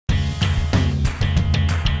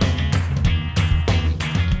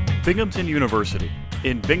Binghamton University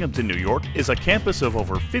in Binghamton, New York is a campus of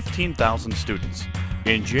over 15,000 students.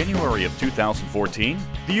 In January of 2014,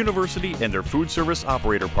 the university and their food service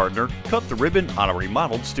operator partner cut the ribbon on a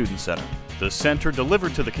remodeled student center. The center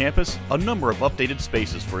delivered to the campus a number of updated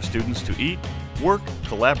spaces for students to eat, work,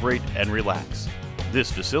 collaborate, and relax.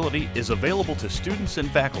 This facility is available to students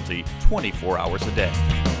and faculty 24 hours a day.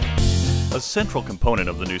 A central component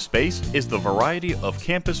of the new space is the variety of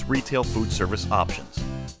campus retail food service options.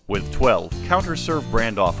 With 12 counter-serve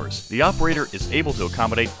brand offers, the operator is able to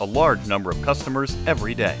accommodate a large number of customers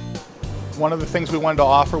every day. One of the things we wanted to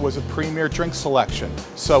offer was a premier drink selection.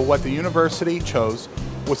 So what the university chose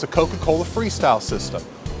was a Coca-Cola Freestyle system,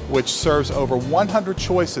 which serves over 100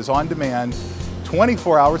 choices on demand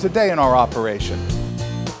 24 hours a day in our operation.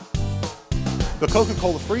 The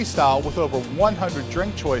Coca-Cola Freestyle, with over 100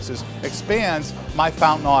 drink choices, expands my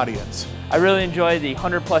fountain audience. I really enjoy the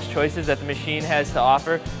 100+ choices that the machine has to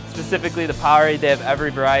offer, specifically the Powerade. They have every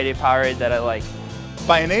variety of Powerade that I like.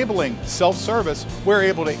 By enabling self-service, we're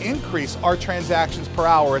able to increase our transactions per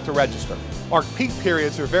hour at the register. Our peak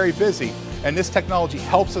periods are very busy, and this technology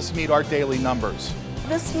helps us meet our daily numbers.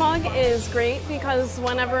 This mug is great because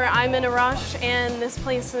whenever I'm in a rush and this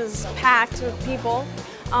place is packed with people,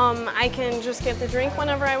 I can just get the drink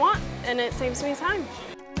whenever I want, and it saves me time.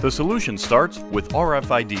 The solution starts with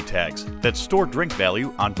RFID tags that store drink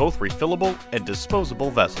value on both refillable and disposable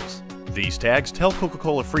vessels. These tags tell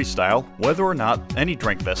Coca-Cola Freestyle whether or not any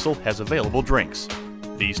drink vessel has available drinks.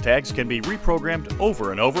 These tags can be reprogrammed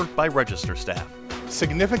over and over by register staff.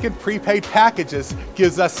 Significant prepaid packages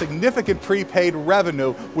gives us significant prepaid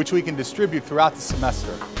revenue, which we can distribute throughout the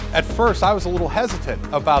semester. At first, I was a little hesitant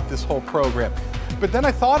about this whole program, but then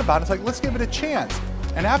I thought about it, it's like, let's give it a chance.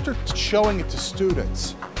 And after showing it to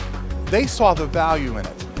students, they saw the value in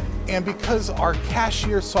it. And because our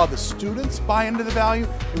cashiers saw the students buy into the value,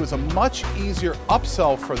 it was a much easier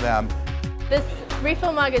upsell for them. This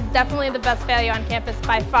refill mug is definitely the best value on campus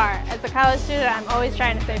by far. As a college student, I'm always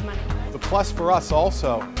trying to save money. The plus for us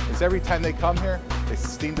also is every time they come here, they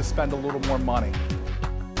seem to spend a little more money.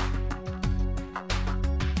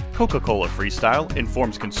 Coca-Cola Freestyle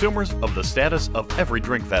informs consumers of the status of every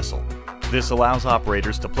drink vessel. This allows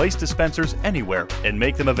operators to place dispensers anywhere and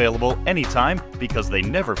make them available anytime because they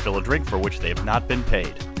never fill a drink for which they have not been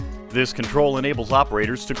paid. This control enables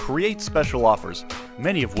operators to create special offers,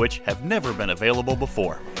 many of which have never been available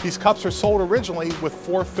before. These cups are sold originally with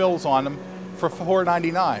 4 fills on them for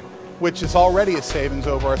 $4.99, which is already a savings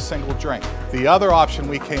over a single drink. The other option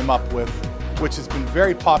we came up with, which has been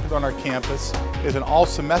very popular on our campus, is an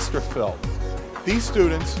all-semester fill. These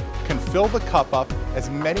students can fill the cup up as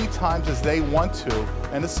many times as they want to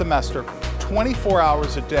in a semester, 24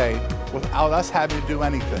 hours a day, without us having to do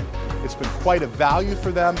anything. It's been quite a value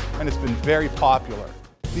for them, and it's been very popular.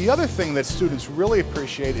 The other thing that students really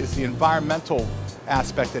appreciate is the environmental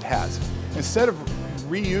aspect it has. Instead of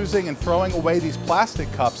reusing and throwing away these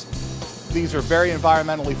plastic cups, these are very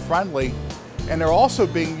environmentally friendly, and they're also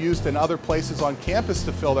being used in other places on campus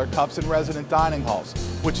to fill their cups in resident dining halls,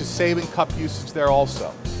 which is saving cup usage there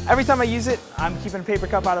also. Every time I use it, I'm keeping a paper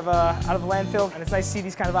cup out of the landfill, and it's nice to see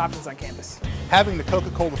these kind of options on campus. Having the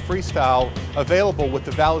Coca-Cola Freestyle available with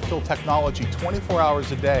the ValidFill technology 24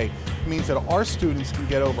 hours a day means that our students can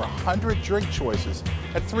get over 100 drink choices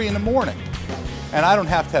at 3 in the morning. And I don't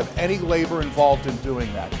have to have any labor involved in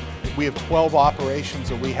doing that. We have 12 operations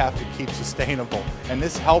that we have to keep sustainable, and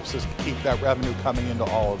this helps us keep that revenue coming into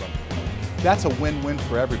all of them. That's a win-win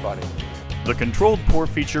for everybody. The controlled pour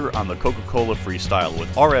feature on the Coca-Cola Freestyle with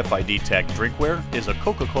RFID tagged drinkware is a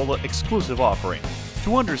Coca-Cola exclusive offering.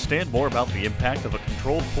 To understand more about the impact of a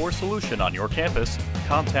controlled pour solution on your campus,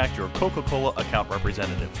 contact your Coca-Cola account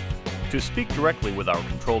representative. To speak directly with our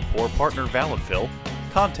controlled pour partner ValidFill,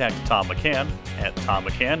 contact Tom McCann at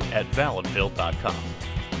tommccann@validfill.com.